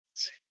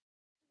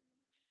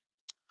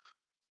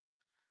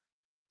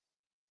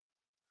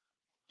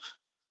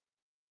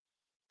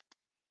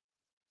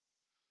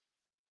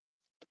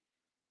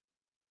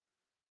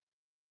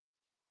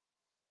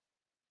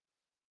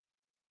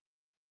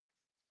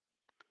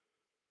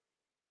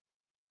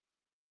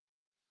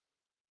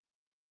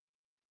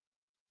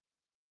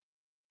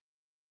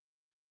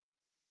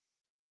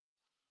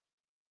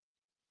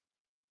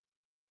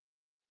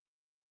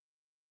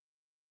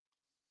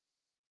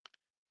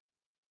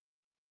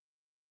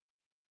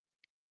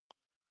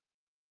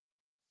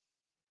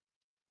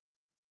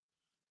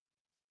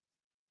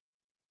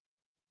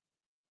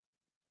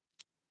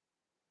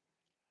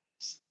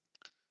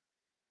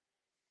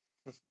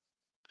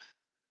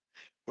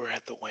We're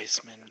at the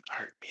Weisman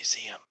Art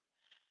Museum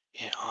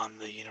on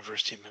the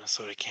University of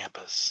Minnesota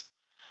campus.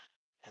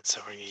 And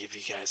so we're going to give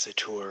you guys a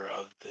tour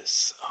of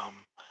this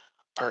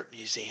art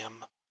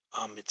museum.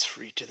 It's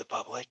free to the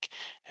public,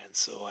 and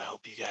so I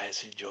hope you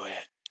guys enjoy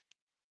it.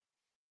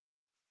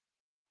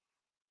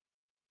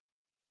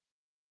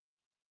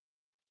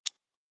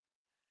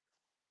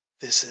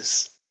 This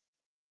is,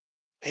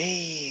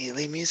 hey,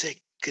 Lee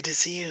Music, good to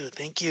see you.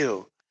 Thank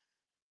you.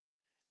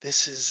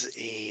 This is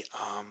a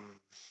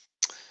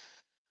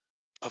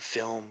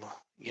film,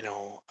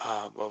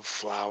 of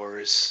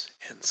flowers,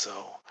 and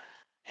so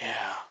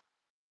yeah.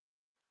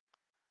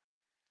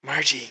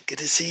 Margie, good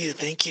to see you.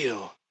 Thank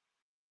you.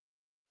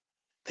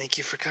 Thank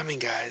you for coming,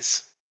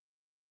 guys.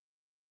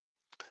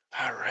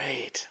 All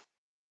right.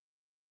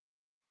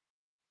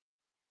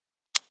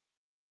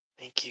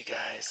 Thank you,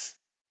 guys.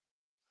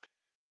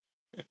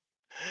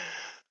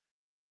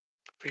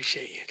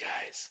 Appreciate you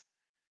guys.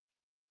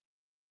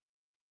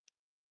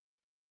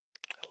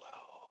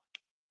 Hello.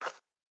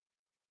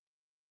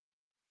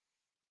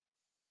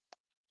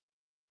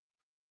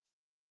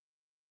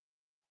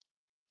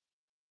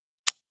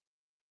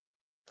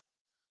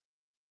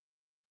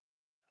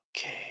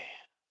 Okay.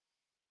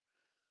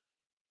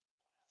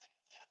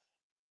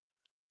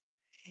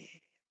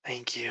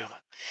 Thank you.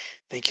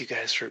 Thank you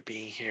guys for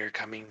being here,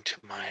 coming to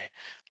my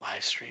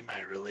live stream.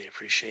 I really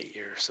appreciate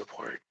your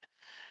support.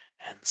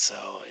 And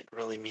so it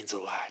really means a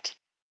lot.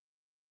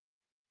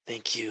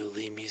 Thank you,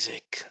 Lee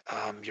Music,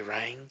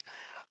 Yurang,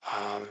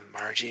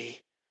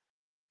 Margie.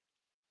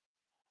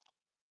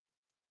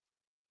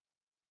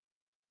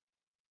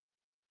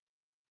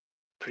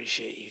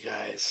 Appreciate you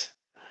guys.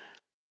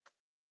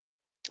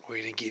 We're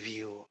going to give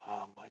you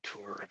a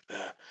tour of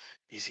the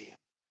museum.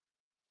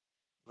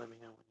 Let me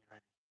know when you're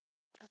ready.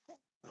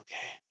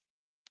 Okay.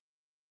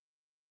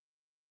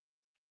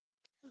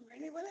 I'm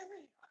ready whenever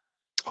you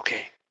are.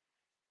 Okay.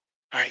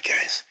 All right,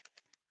 guys.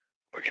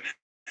 We're going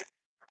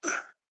to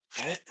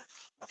get it?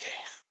 Okay.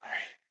 All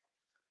right.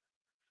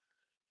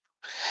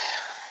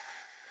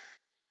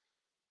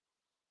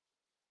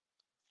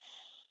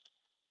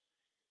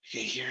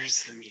 Okay,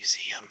 here's the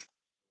museum.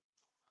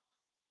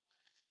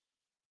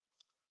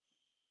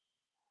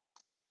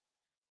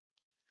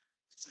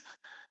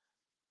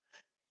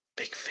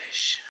 Big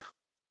fish.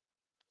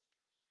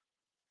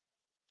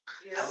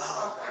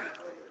 Hello.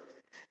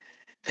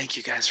 Thank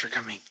you guys for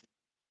coming.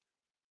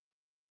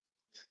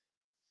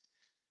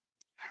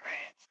 All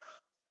right.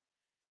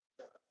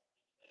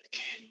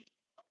 Okay.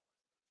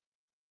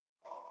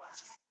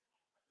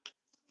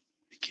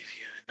 Give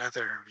you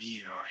another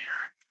view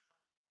here.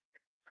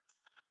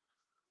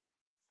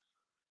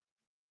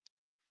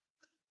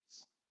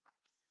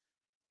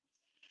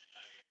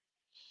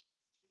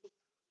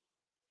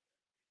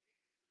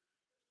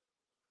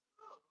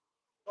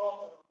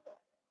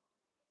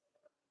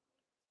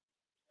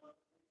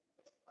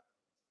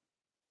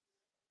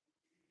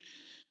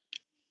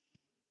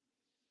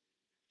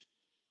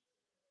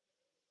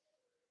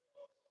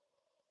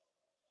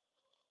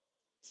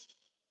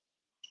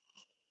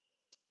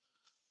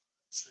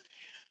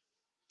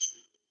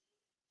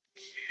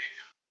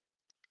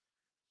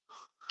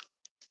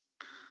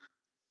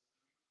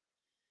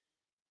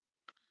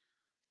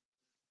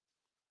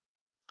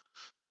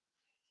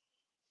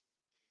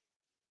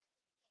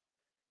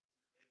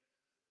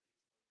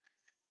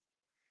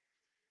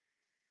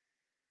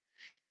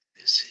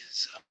 This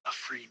is a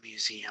free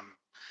museum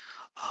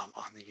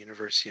on the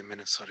University of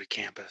Minnesota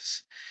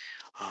campus.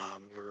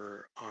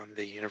 We're on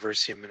the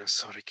University of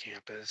Minnesota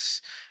campus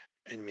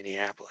in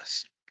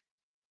Minneapolis.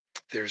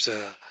 There's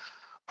a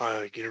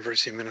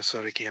University of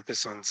Minnesota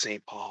campus on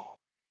St. Paul,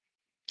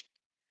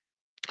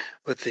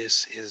 but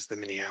this is the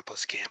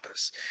Minneapolis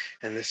campus,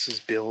 and this was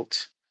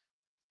built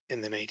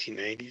in the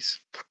 1990s,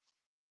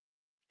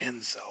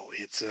 and so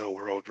it's a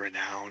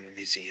world-renowned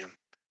museum.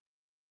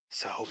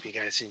 So I hope you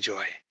guys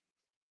enjoy.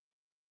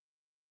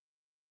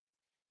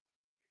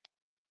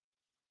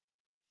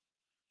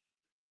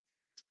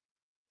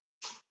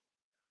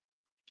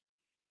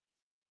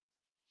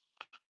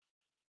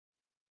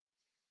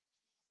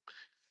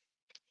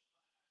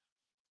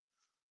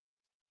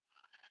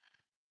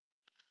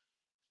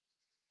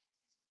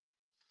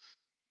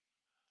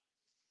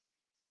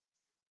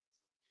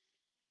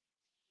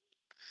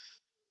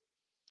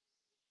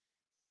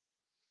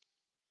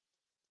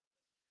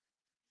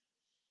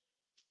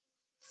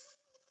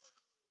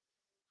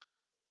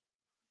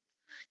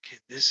 Okay,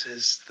 this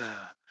is the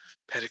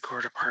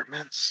Petticourt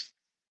Apartments.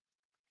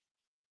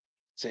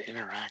 It's an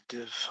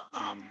interactive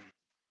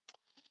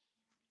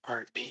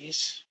art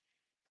piece.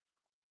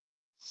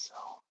 So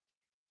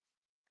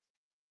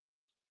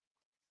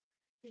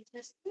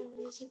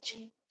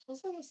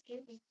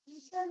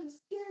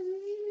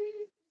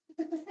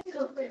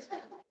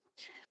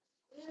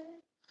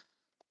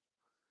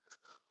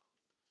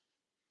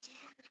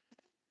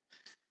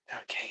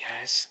okay,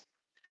 guys.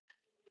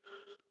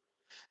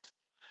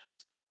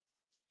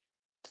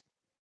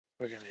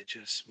 We're gonna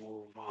just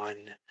move on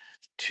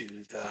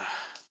to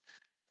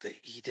the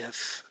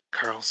Edith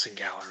Carlson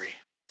Gallery.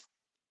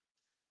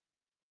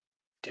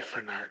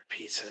 different art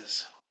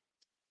pieces.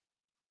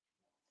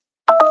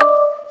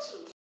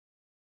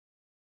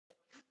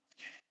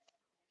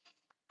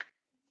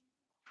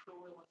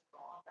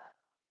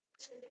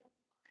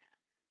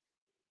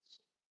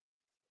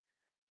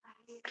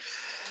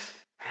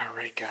 All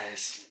right,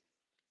 guys.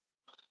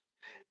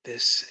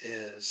 This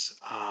is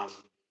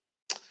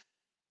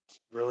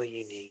really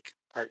unique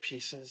art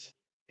pieces,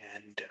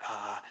 and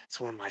it's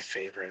one of my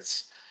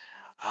favorites.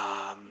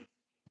 Um,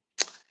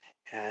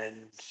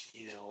 and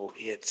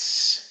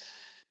it's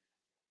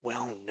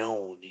well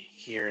known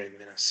here in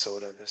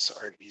Minnesota, this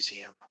art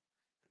museum.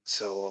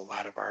 So a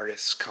lot of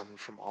artists come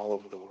from all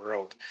over the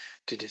world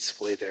to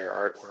display their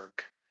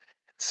artwork.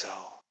 So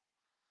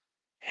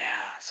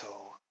yeah,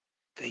 so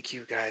thank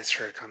you guys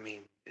for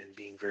coming and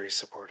being very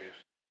supportive.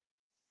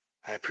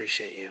 I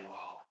appreciate you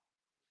all.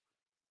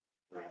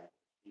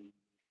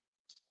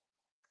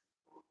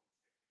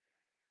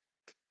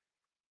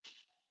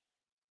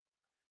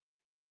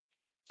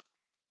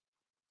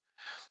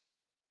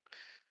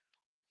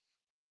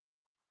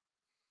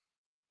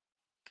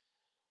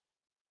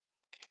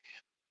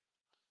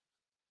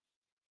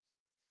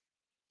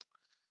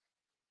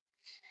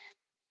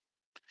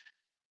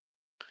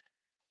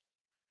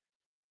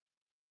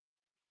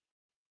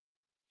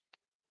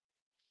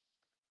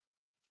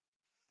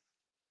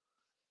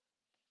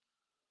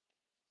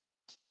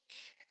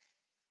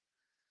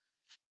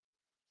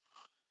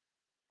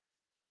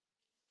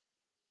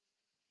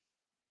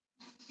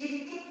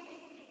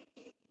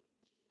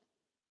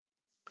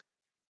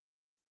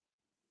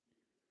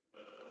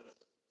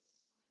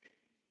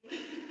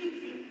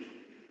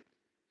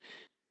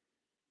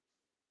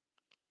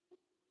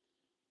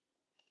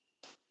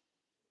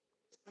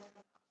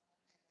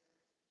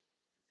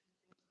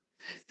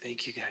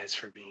 Thank you guys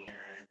for being here.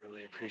 I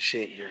really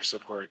appreciate your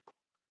support.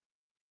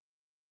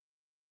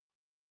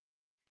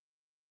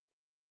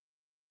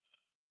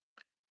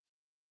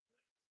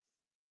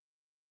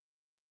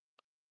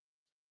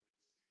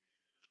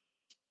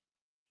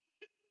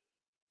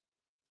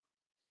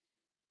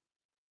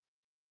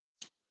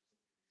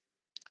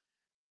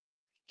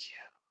 Thank you.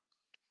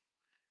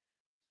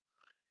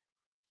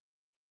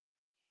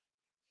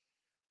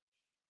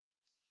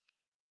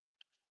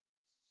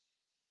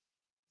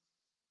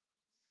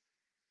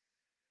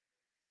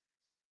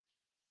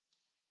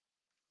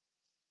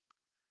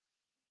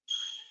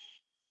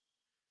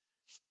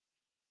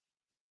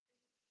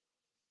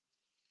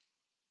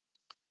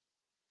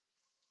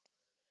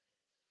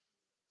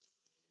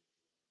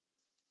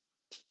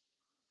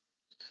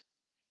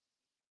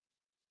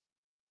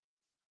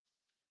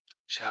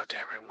 Shout out to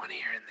everyone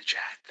here in the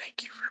chat.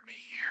 Thank you for being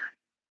here.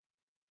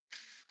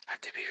 I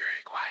have to be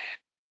very quiet.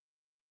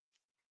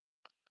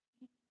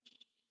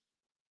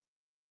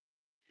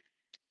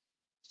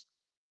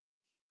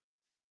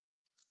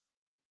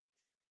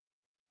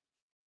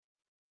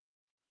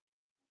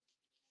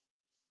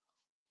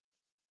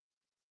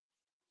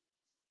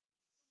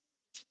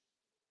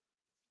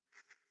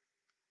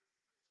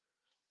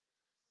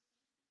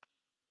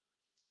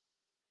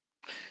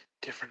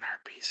 Different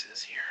art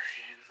pieces here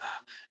in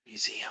the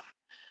museum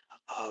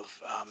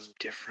of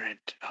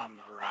different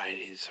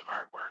varieties of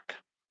artwork.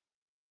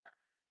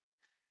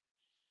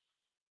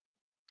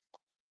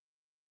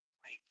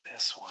 Like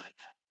this one.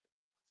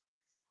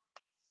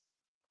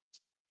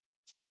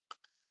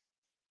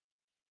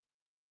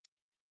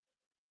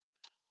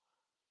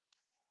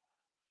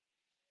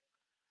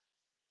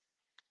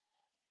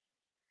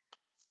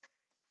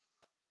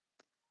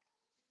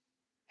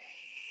 Hey,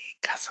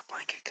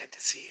 Casablanca, good to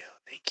see you.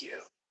 Thank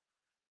you.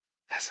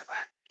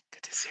 Casablanca,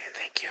 good to see you.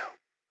 Thank you.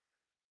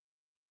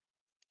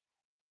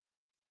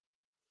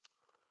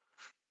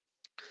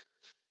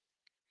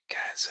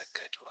 Guys, a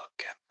good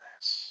look at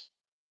this.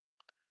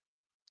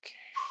 Okay,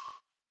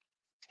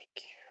 thank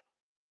you.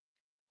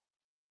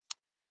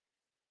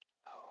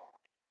 Oh,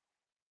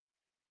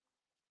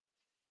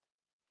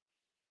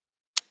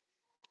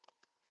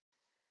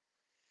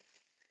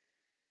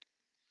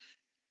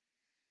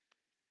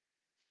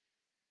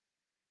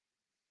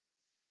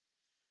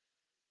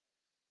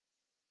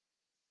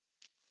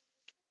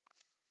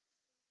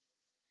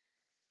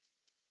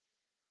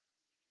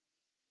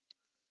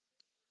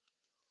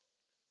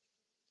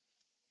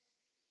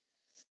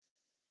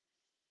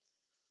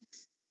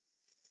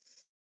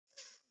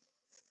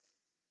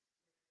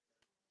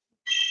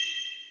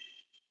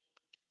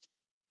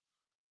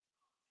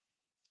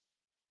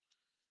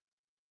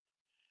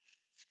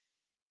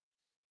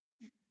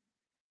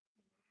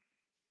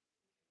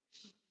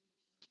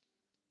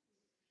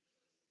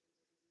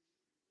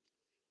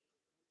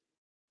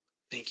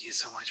 thank you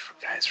so much for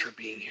guys for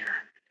being here.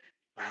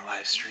 My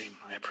live stream.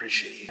 I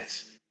appreciate you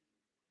guys.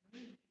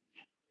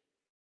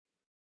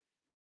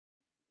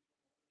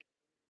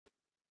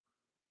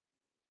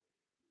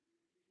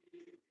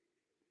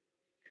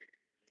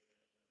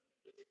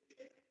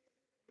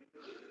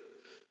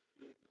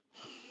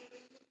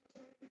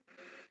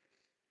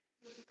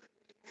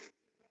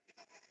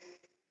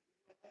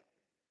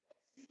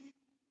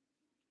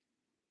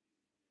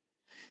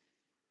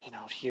 And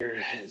out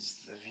here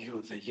is the view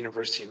of the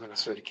University of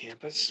Minnesota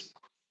campus.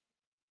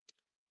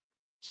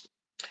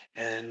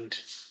 And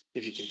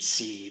if you can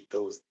see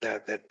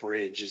that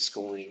bridge is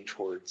going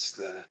towards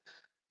the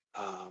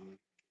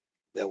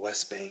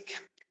West Bank,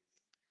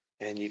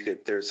 and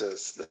there's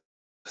the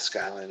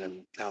skyline of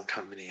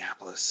downtown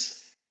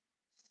Minneapolis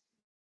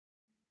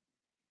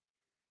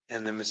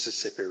and the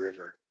Mississippi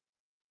River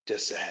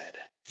just ahead.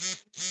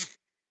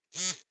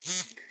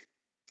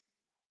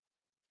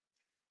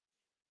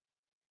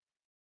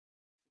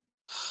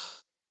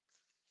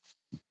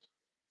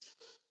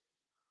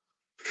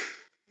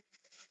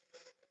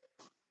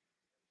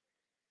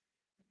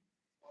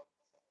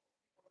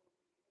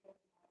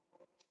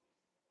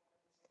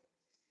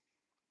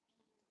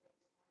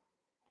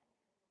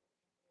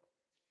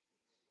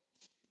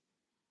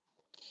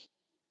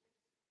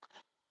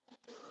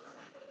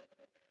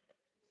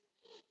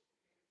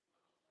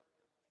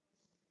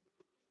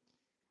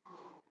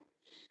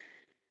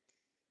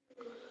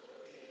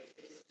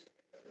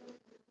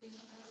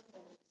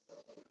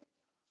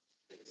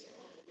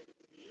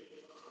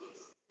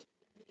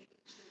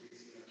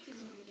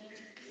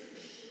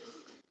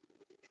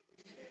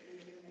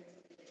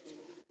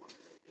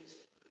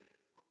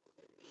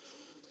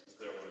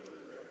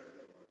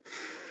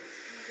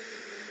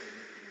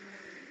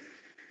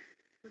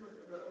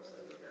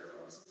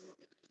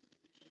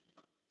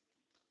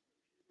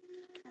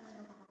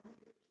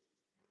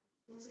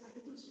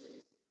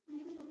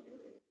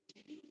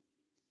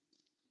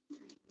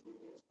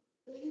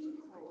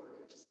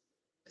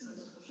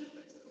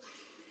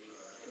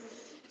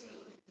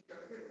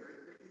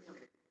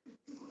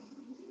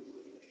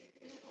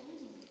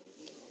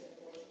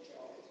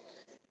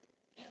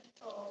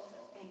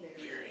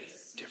 Very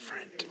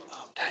different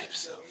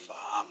types of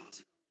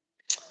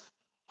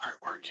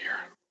artwork here.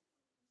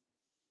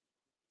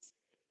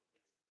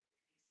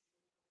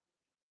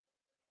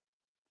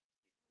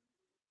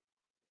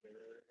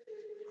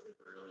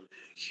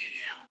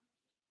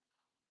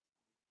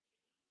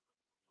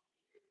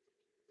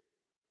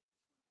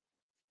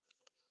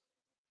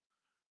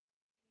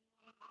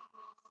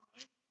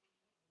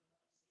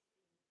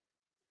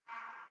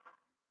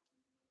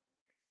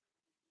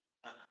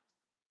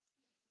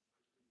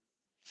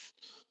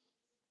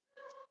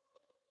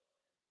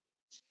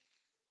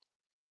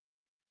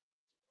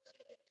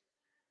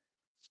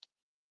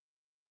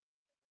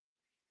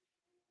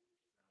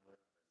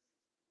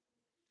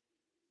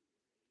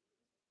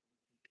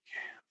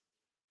 Okay.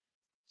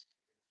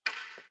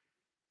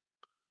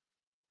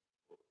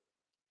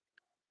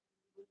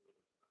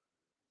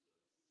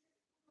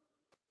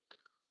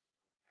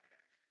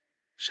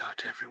 Shout out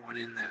to everyone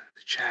in the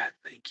chat.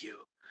 Thank you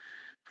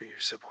for your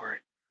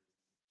support.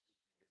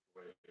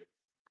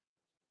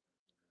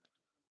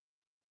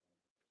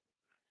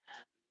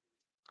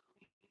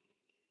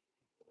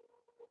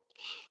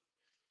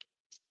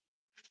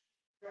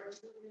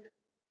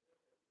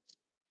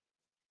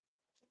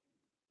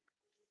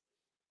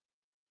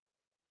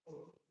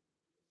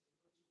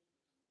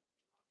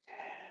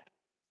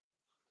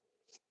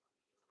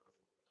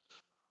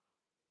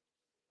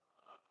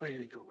 I'm going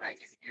to go back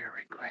in here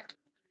right quick.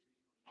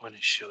 I want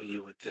to show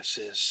you what this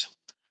is.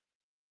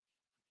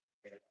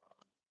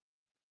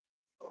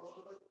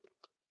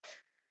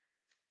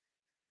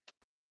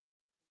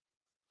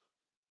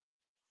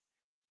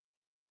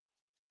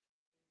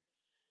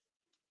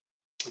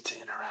 It's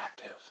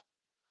interactive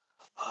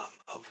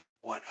of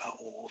what an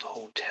old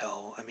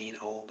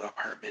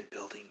apartment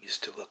building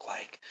used to look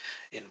like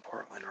in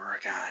Portland,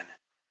 Oregon.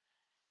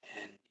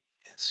 And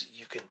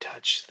you can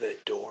touch the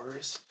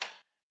doors.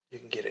 You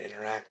can get an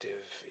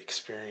interactive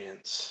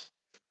experience.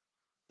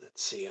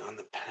 Let's see on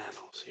the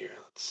panels here.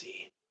 Let's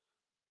see.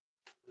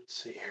 Let's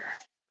see here.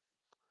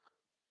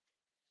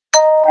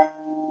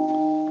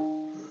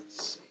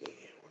 Let's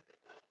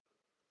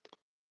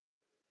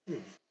see.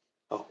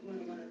 Oh.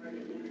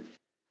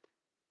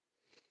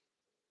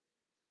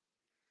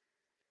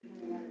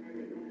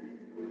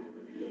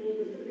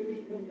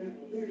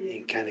 You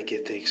can kind of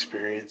get the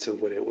experience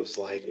of what it was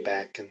like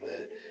back in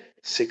the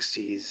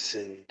 60s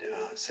and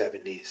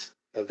 70s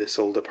of this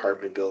old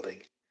apartment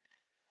building.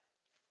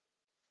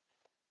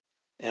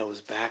 And it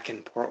was back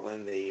in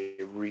Portland. They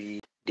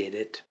redid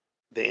it,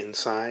 the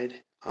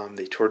inside.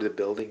 They tore the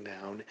building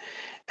down,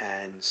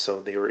 and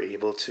so they were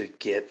able to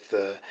get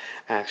the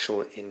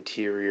actual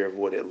interior of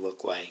what it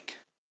looked like.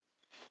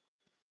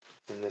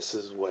 And this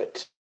is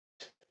what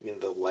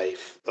the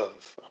life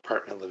of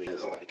apartment living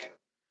is like.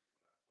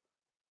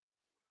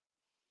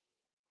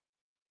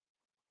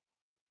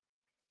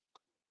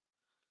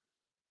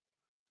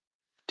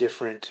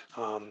 Different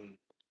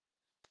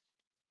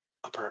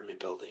apartment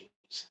buildings.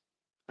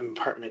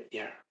 Apartment,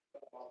 yeah.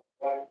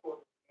 All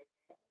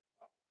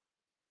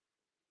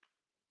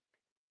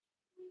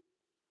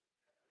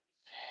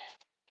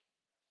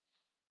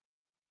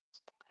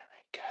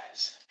right,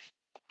 guys.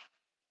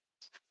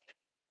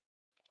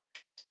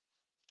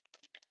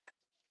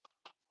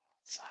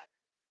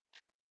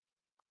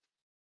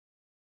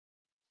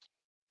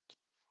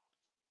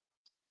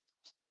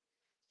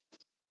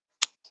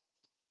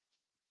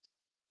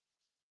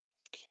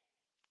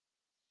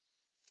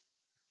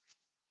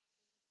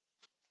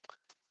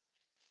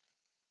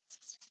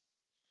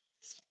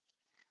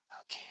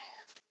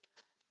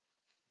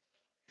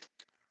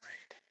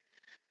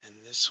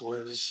 this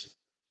was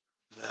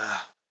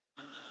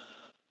the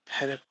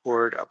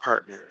Pettiford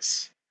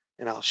Apartments,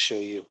 and I'll show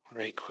you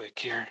right quick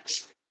here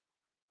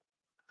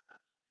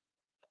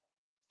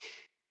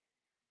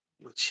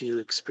what you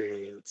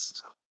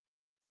experienced.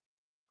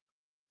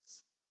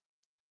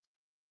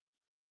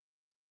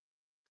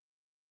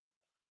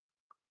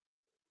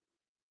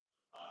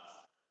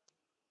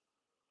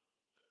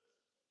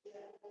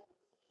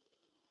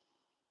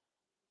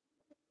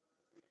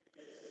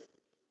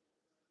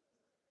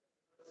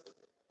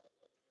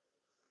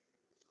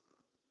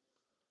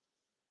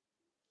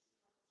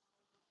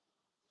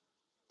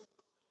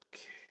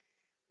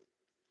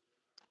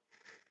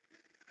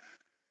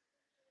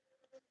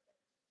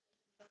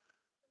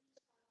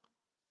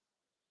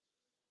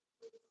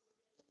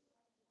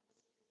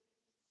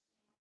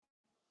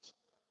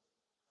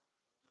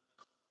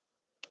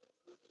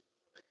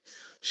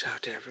 Shout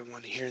out to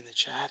everyone here in the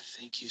chat.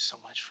 Thank you so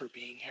much for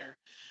being here.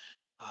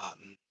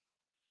 Um,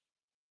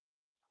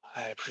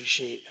 I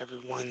appreciate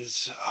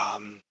everyone's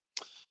um,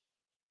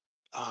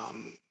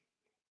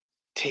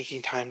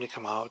 taking time to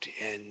come out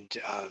and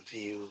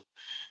view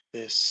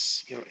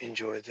this,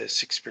 enjoy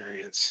this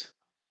experience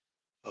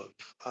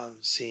of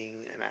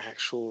seeing an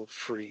actual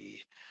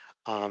free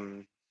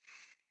um,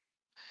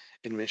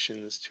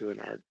 admissions to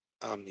an art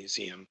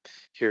museum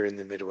here in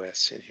the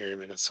Midwest and here in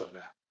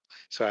Minnesota.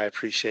 So I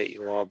appreciate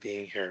you all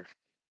being here.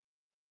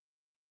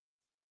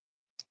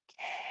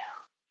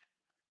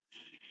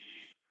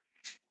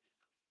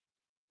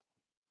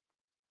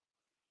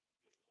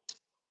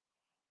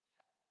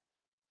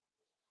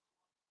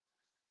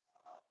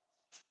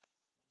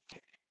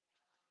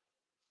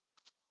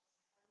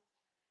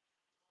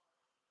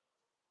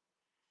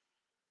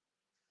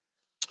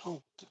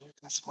 Oh,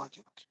 that's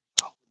working. Okay.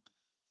 Oh,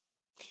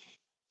 okay.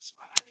 That's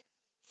fine.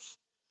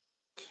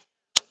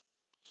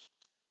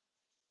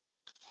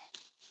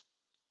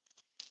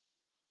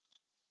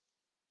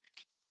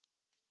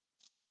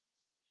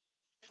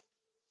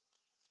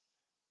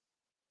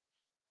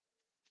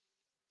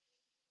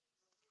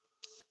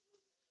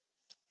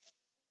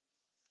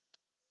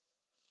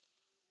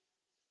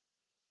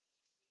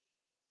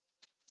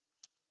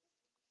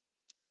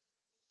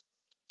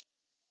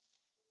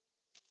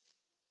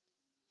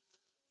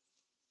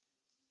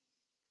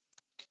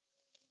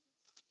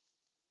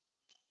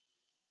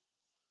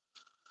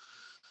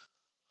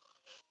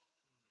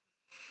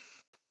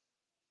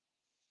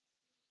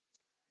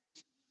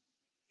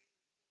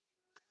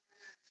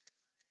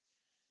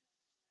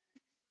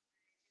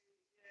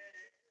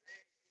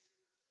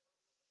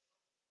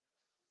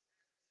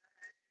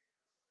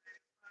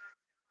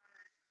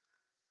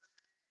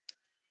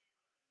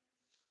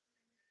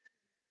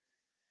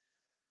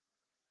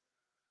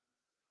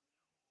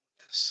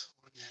 This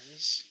one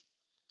is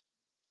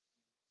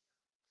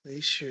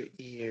place your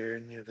ear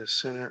near the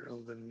center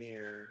of the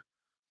mirror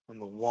on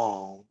the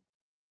wall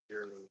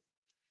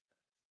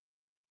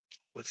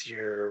with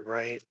your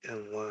right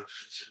and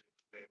left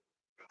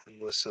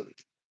and listen.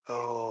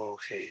 Oh,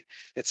 okay.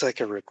 It's like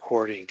a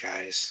recording,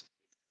 guys.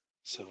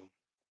 So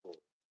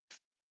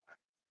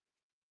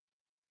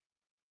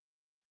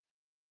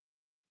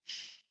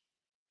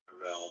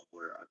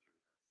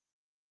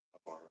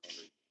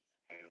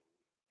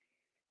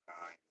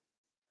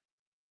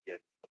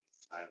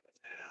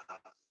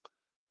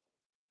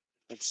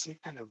it's some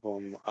kind of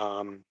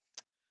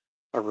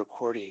a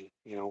recording,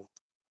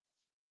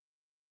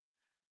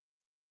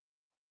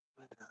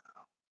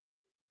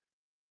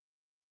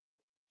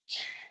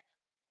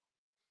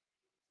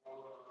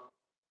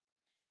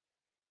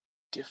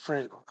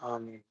 different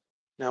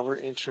now we're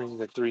entering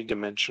the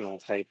three-dimensional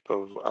type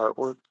of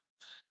artwork.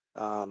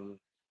 Um,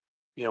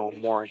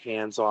 more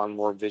hands-on,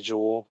 more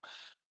visual,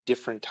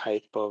 different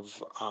type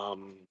of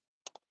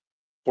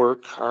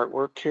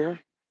artwork here.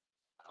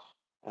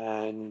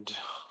 And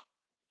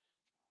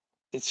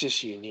it's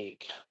just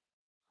unique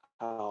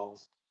how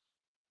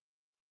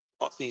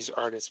these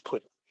artists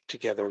put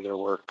together their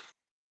work.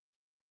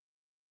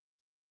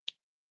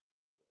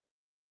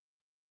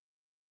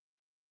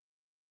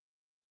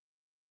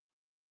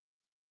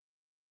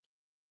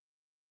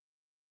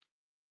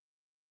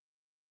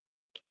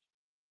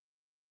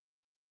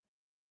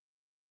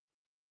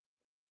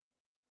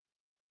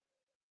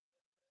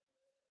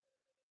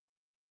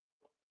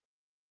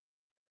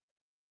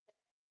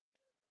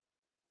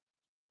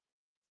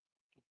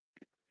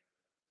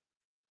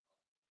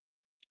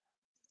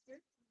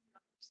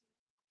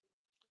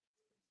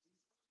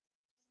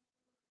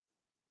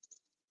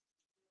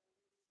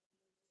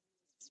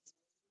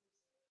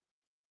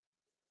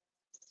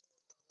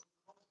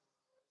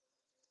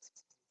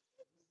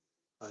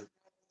 But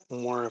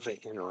more of an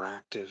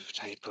interactive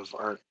type of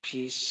art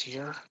piece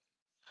here.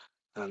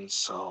 And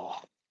so,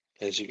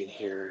 as you can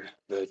hear,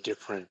 the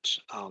different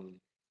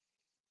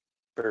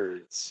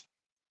birds.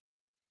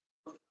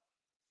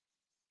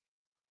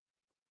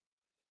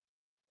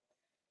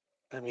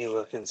 Let me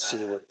look and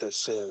see what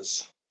this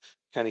is.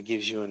 Kind of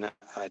gives you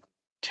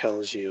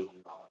tells you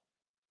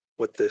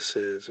what this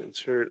is.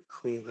 Insert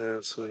clean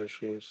that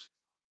ministries.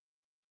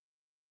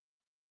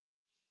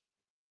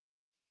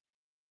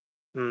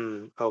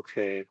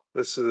 Okay.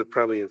 This is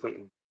probably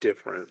something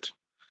different.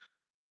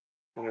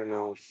 I don't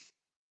know.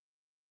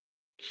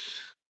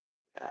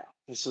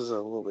 This is a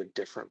little bit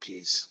different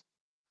piece.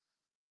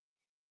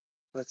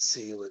 Let's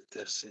see what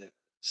this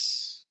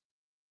is.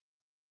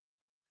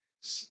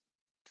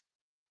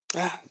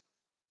 Ah,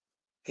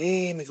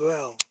 hey,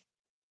 Miguel.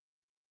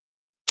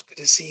 Good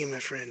to see you, my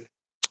friend.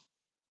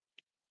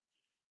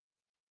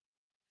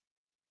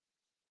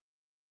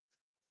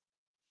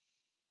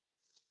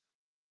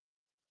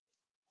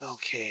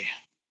 Okay.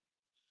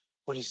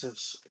 What is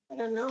this? I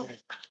don't know.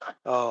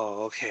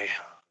 Oh, okay.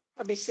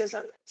 Probably says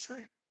on that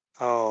sign.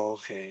 Oh,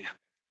 okay.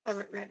 I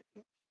haven't read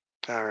it.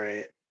 All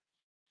right.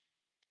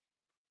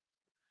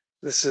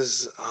 This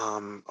is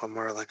a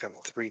more like a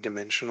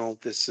three-dimensional.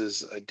 This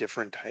is a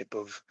different type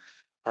of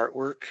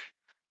artwork,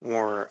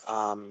 more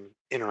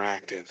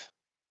interactive,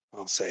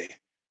 I'll say.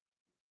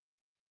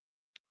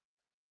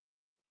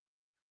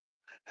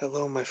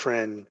 Hello, my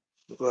friend.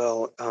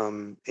 Well,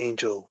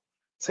 Angel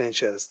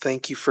Sanchez,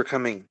 thank you for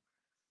coming.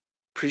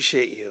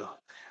 Appreciate you.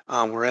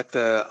 We're at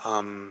the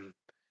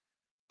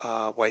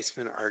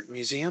Weisman Art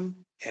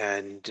Museum,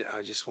 and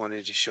I just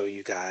wanted to show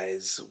you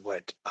guys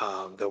what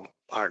the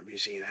art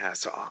museum has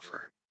to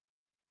offer.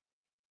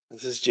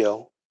 This is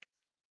Jill.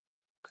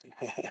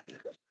 All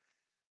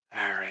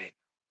right.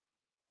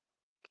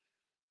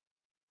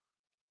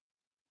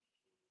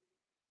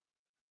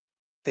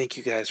 Thank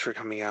you guys for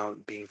coming out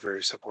and being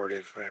very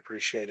supportive. I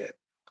appreciate it.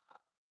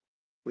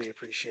 We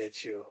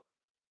appreciate you.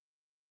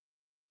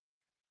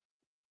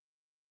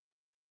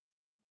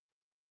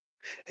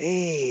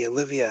 Hey,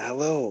 Olivia,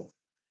 hello.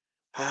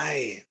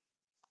 Hi.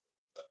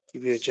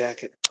 Give you a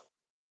jacket.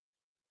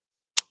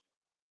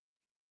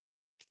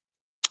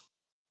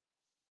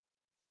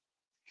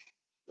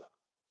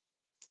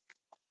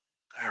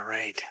 All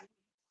right.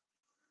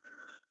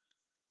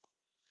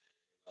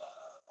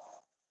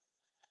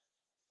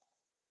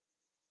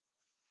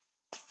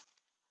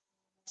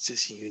 It's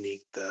just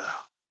unique, the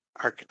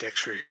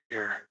architecture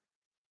here.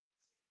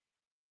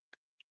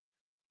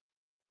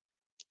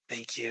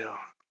 Thank you.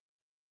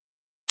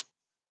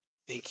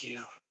 Thank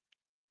you.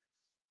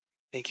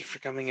 Thank you for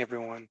coming,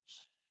 everyone.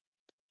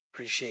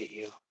 Appreciate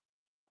you.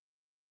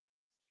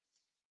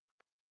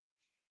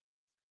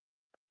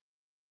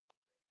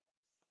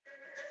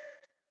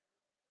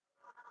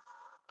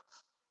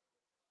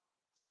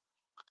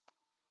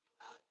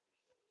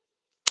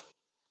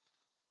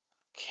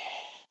 Okay.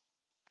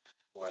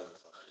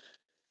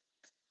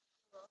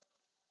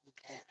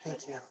 Okay.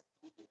 Thank you.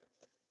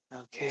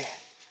 Okay.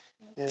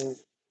 And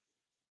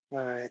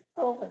all right.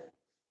 Over.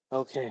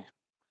 Okay.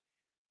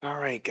 All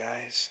right,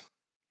 guys.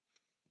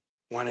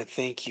 Want to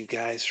thank you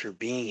guys for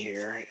being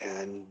here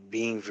and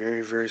being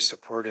very, very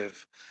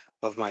supportive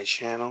of my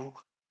channel.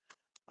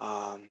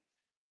 Um,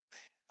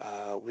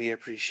 we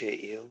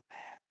appreciate you,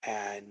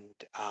 and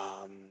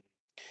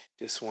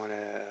just want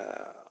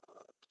to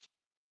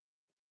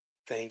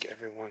thank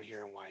everyone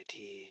here in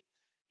YT,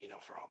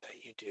 for all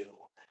that you do,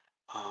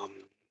 um,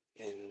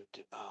 and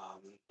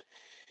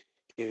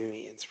giving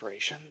me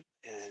inspiration,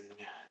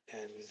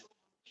 and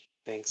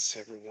thanks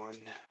everyone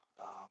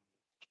um,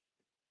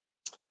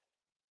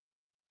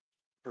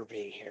 for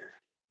being here.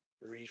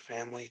 Reed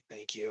family,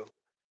 thank you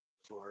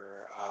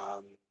for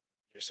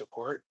your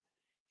support,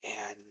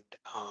 and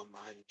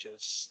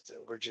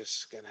we're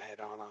just gonna head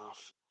on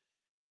off,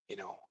 you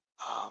know.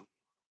 Um,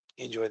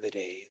 enjoy the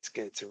day. It's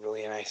good. It's a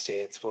really nice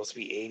day. It's supposed to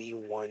be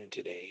 81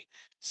 today.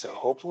 So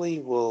hopefully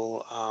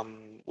we'll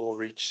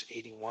reach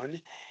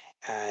 81.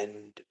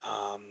 And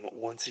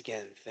once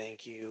again,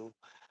 thank you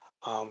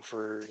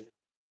for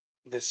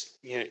this,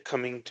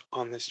 coming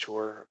on this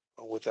tour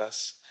with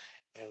us.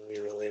 And we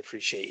really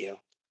appreciate you.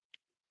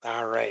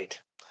 All right.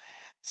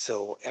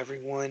 So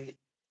everyone,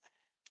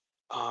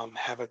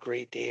 have a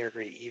great day or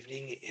great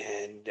evening,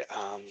 and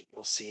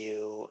we'll see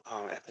you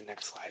at the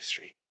next live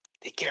stream.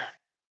 Take care.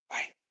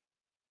 Bye.